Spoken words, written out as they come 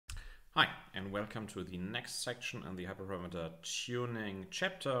Hi, and welcome to the next section in the hyperparameter tuning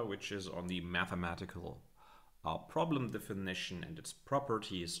chapter, which is on the mathematical problem definition and its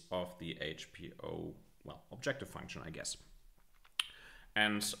properties of the HPO, objective function, I guess.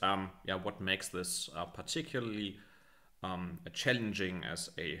 And what makes this particularly challenging as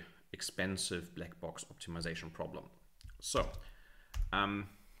a expensive black box optimization problem. So,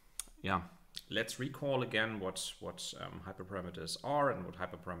 let's recall again what hyperparameters are and what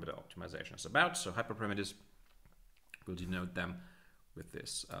hyperparameter optimization is about. So hyperparameters, we'll denote them with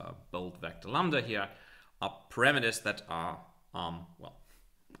this bold vector lambda here, are parameters that are,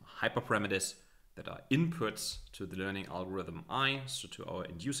 hyperparameters that are inputs to the learning algorithm I, so to our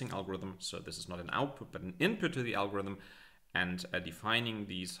inducing algorithm. So this is not an output, but an input to the algorithm. And defining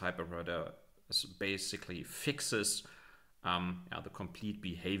these hyperparameters basically fixes the complete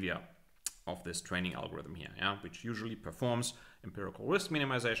behavior of this training algorithm here, which usually performs empirical risk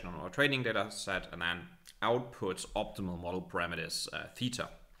minimization on our training data set and then outputs optimal model parameters theta.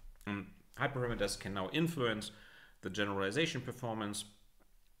 Hyperparameters can now influence the generalization performance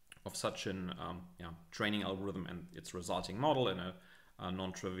of such an training algorithm and its resulting model in a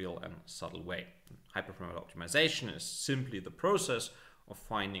non-trivial and subtle way. Hyperparameter optimization is simply the process of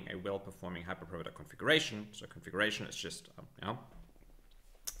finding a well-performing hyperparameter configuration. So configuration is just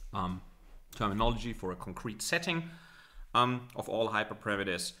terminology for a concrete setting of all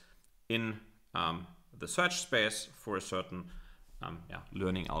hyperparameters in the search space for a certain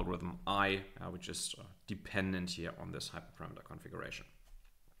learning algorithm I, which is dependent here on this hyperparameter configuration.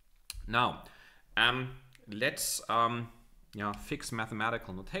 Now, let's fix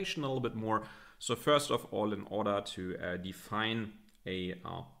mathematical notation a little bit more. So first of all, in order to define a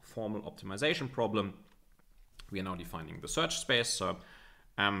formal optimization problem, we are now defining the search space. So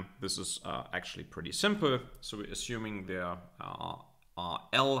this is actually pretty simple. So we're assuming there are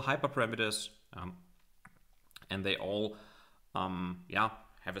L hyperparameters, and they all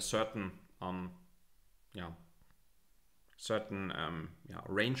have a certain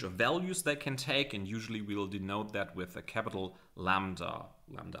range of values they can take, and usually we'll denote that with a capital lambda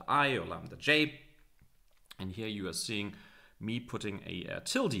I or lambda j. And here you are seeing me putting a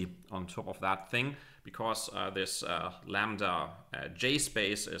tilde on top of that thing, because this lambda j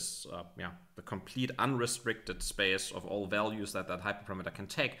space is the complete unrestricted space of all values that hyperparameter can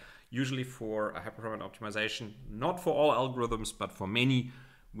take. Usually for a hyperparameter optimization, not for all algorithms, but for many,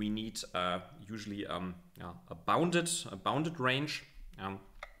 we need usually a bounded range.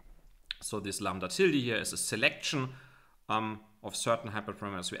 So this lambda tilde here is a selection of certain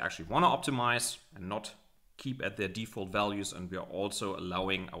hyperparameters we actually want to optimize and not keep at their default values, and we are also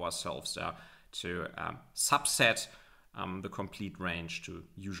allowing ourselves to subset the complete range to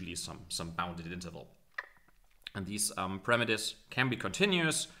usually some bounded interval. And these parameters can be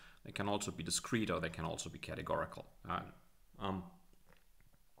continuous, they can also be discrete, or they can also be categorical.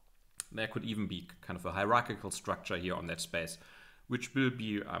 There could even be kind of a hierarchical structure here on that space, which will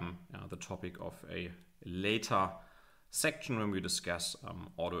be the topic of a later section when we discuss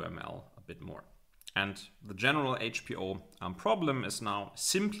I2ML a bit more. And the general HPO problem is now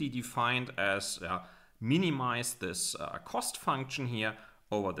simply defined as minimize this cost function here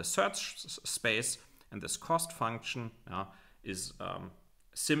over the search space. And this cost function is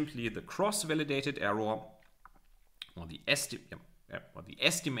simply the cross-validated error or the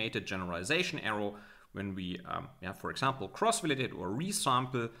estimated generalization error when we, for example, cross-validate or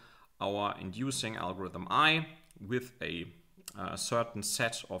resample our inducing algorithm I with a certain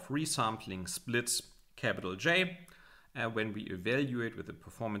set of resampling splits capital J when we evaluate with the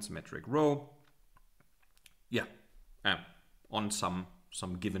performance metric rho on some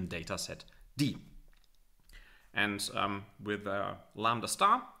given data set D. And with lambda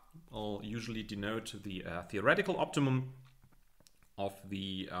star, I'll usually denote the theoretical optimum of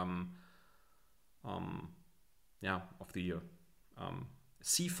the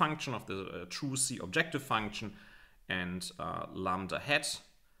C function, of the true C objective function, and lambda hat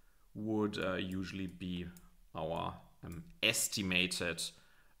would usually be our estimated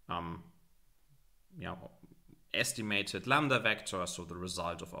lambda vector, so the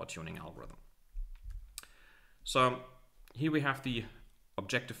result of our tuning algorithm. So here we have the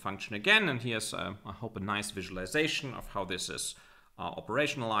objective function again, and here's I hope a nice visualization of how this is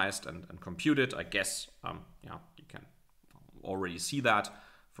operationalized and computed. I guess you can already see that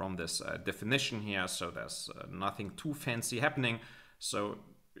from this definition here, so there's nothing too fancy happening. So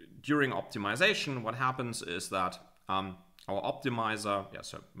during optimization, what happens is that our optimizer,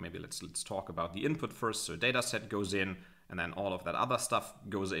 so maybe let's talk about the input first. So data set goes in, and then all of that other stuff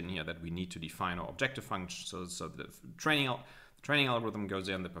goes in here that we need to define our objective function. So the training algorithm goes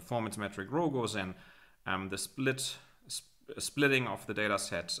in, the performance metric rho goes in, the splitting of the data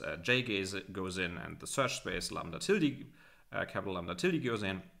set J goes in, and the search space lambda tilde, capital lambda tilde goes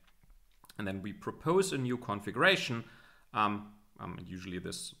in. And then we propose a new configuration. Usually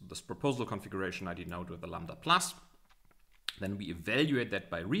this proposal configuration I denote with a lambda plus. Then we evaluate that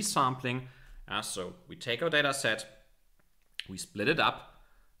by resampling. So we take our data set, we split it up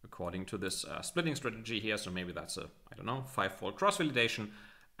according to this splitting strategy here. So maybe that's a, I don't know, 5-fold cross-validation.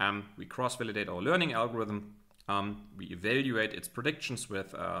 We cross-validate our learning algorithm. We evaluate its predictions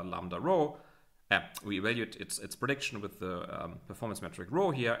with lambda rho. We evaluate its prediction with the performance metric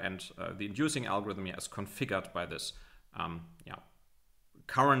rho here, and the inducing algorithm here is configured by this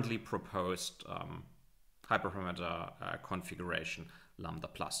currently proposed hyperparameter configuration lambda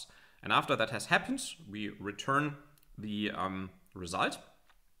plus. And after that has happened, we return the result.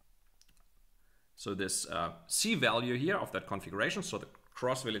 So this C value here of that configuration, so the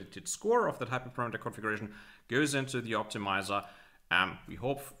cross-validated score of that hyperparameter configuration, goes into the optimizer. We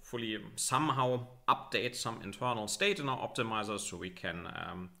hopefully somehow update some internal state in our optimizer so we can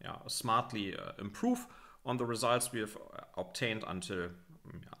smartly improve on the results we have obtained until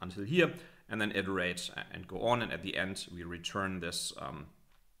here, and then iterate and go on. And at the end, we return this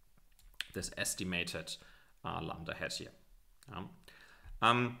this estimated lambda hat here.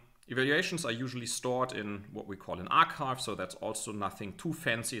 Evaluations are usually stored in what we call an archive, so that's also nothing too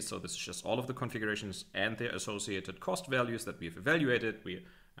fancy. So this is just all of the configurations and their associated cost values that we've evaluated. We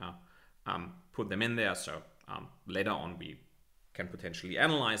put them in there, so later on we can potentially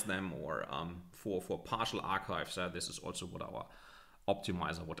analyze them, or for partial archives, this is also what our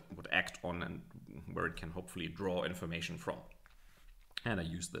optimizer would act on and where it can hopefully draw information from. And I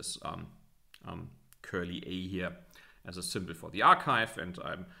use this curly A here as a symbol for the archive, and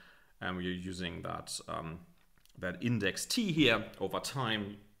we're using that index T here over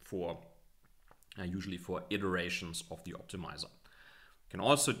time for usually for iterations of the optimizer. We can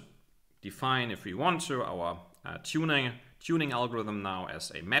also define, if we want to, our tuning algorithm now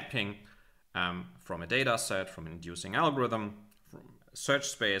as a mapping from a data set, from an inducing algorithm, from search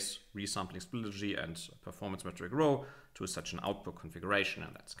space, resampling strategy, and performance metric rho to such an output configuration.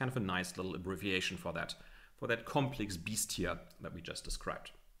 And that's kind of a nice little abbreviation for that complex beast here that we just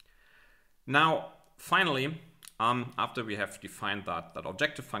described. Now, finally, after we have defined that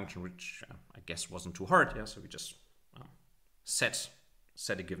objective function, which I guess wasn't too hard, so we just set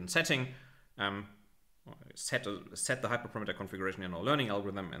a given setting, set the hyperparameter configuration in our learning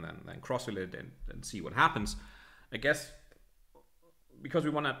algorithm, and then cross-validate and see what happens. I guess because we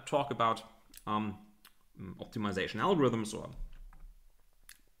want to talk about optimization algorithms or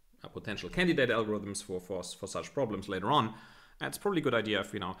potential candidate algorithms for such problems later on, it's probably a good idea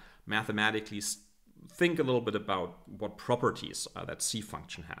if we now mathematically think a little bit about what properties that C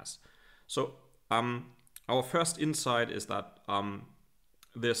function has. So our first insight is that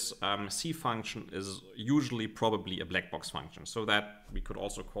this C function is usually probably a black box function. So that we could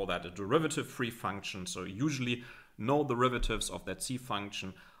also call that a derivative-free function. So usually no derivatives of that C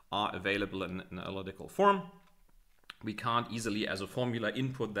function are available in an analytical form. We can't easily, as a formula,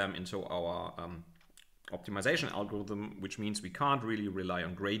 input them into our optimization algorithm, which means we can't really rely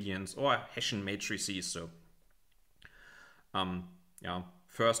on gradients or Hessian matrices. So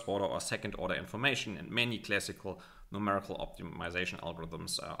first order or second order information, and many classical numerical optimization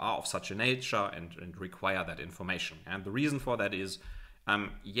algorithms are of such a nature and require that information. And the reason for that is,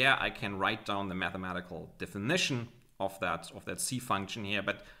 I can write down the mathematical definition of that C function here,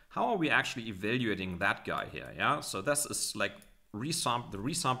 but how are we actually evaluating that guy here? So this is like the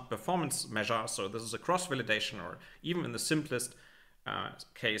resample performance measure. So this is a cross-validation, or even in the simplest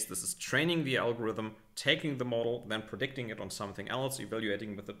case, this is training the algorithm, taking the model, then predicting it on something else,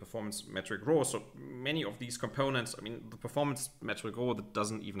 evaluating with the performance metric rho. So many of these components, I mean, the performance metric rho, that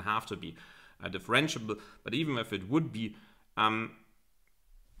doesn't even have to be differentiable, but even if it would be,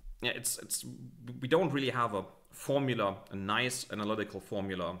 we don't really have a formula, a nice analytical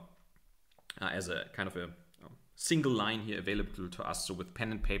formula as a kind of a single line here available to us. So with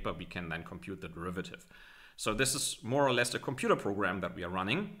pen and paper, we can then compute the derivative. So this is more or less a computer program that we are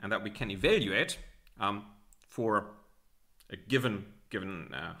running and that we can evaluate for a given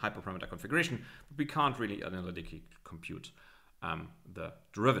hyperparameter configuration, but we can't really analytically compute the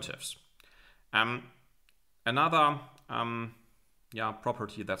derivatives. Another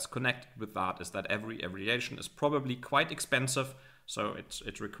property that's connected with that is that every evaluation is probably quite expensive. So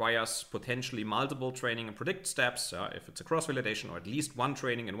it requires potentially multiple training and predict steps if it's a cross-validation, or at least one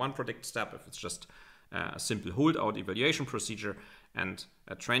training and one predict step if it's just a simple holdout evaluation procedure. and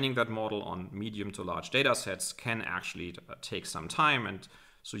training that model on medium to large data sets can actually take some time. And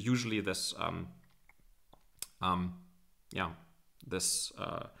so usually this this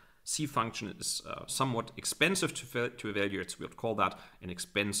C function is somewhat expensive to evaluate. So we would call that an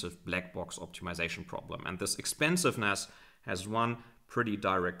expensive black box optimization problem. And this expensiveness has one pretty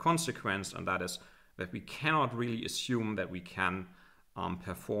direct consequence, and that is that we cannot really assume that we can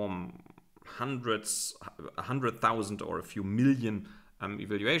perform 100,000 or a few million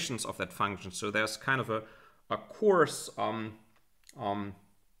evaluations of that function. So there's kind of a coarse,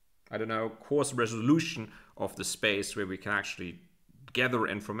 coarse resolution of the space where we can actually gather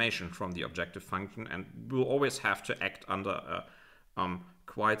information from the objective function, and we'll always have to act under a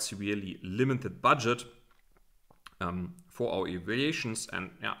quite severely limited budget for our evaluations.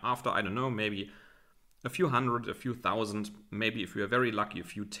 And after, I don't know, maybe a few hundred, a few thousand, maybe if we are very lucky, a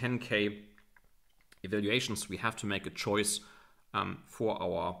few 10K evaluations, we have to make a choice for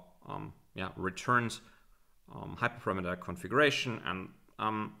our returned hyperparameter configuration, and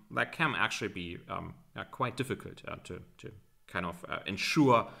that can actually be quite difficult to kind of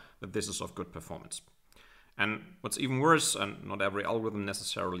ensure that this is of good performance. And what's even worse, and not every algorithm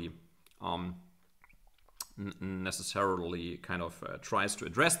necessarily kind of tries to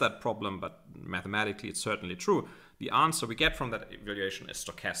address that problem, but mathematically it's certainly true. The answer we get from that evaluation is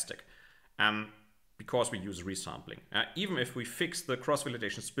stochastic, because we use resampling. Even if we fix the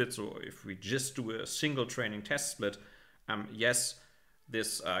cross-validation splits, or if we just do a single training test split, yes,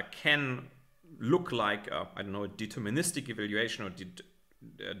 this can look like a deterministic evaluation or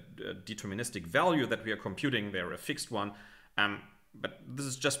deterministic value that we are computing there, a fixed one. But this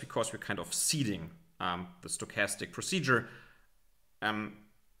is just because we're kind of seeding the stochastic procedure. There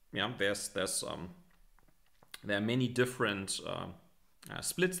are many different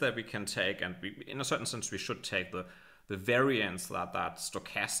splits that we can take, and in a certain sense we should take the variance that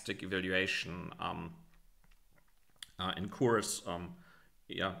stochastic evaluation incurs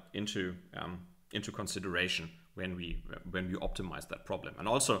into consideration when we optimize that problem. And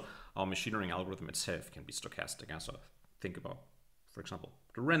also our machine learning algorithm itself can be stochastic. So think about, for example,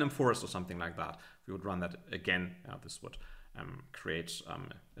 the random forest or something like that. If we would run that again, this would create a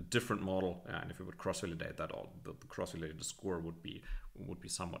different model, and if we would cross-validate that, the cross-validated score would be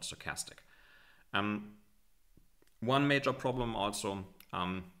somewhat stochastic. One major problem also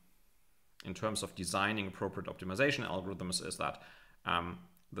in terms of designing appropriate optimization algorithms is that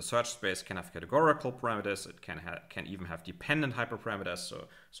the search space can have categorical parameters. It can even have dependent hyperparameters, so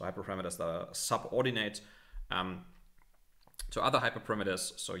hyperparameters that are subordinate to other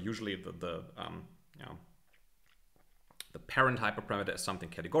hyperparameters. So usually the parent hyperparameter is something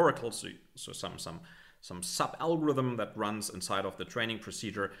categorical, so some sub-algorithm that runs inside of the training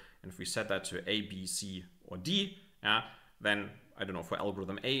procedure. And if we set that to A, B, C, or D, then, I don't know, for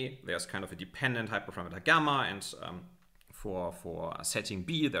algorithm A, there's kind of a dependent hyperparameter gamma, and for setting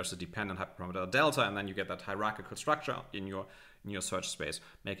B, there's a dependent hyperparameter delta, and then you get that hierarchical structure in your search space,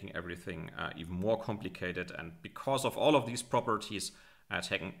 making everything even more complicated. And because of all of these properties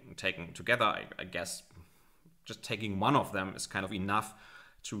taken together, I guess just taking one of them is kind of enough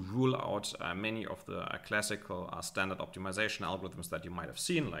to rule out many of the classical standard optimization algorithms that you might have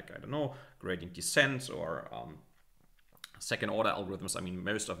seen, like, I don't know, gradient descent or second order algorithms. I mean,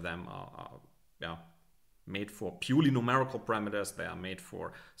 most of them are made for purely numerical parameters. They are made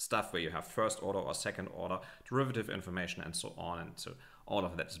for stuff where you have first order or second order derivative information and so on. And so all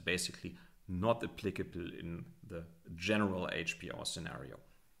of that is basically not applicable in the general HPR scenario.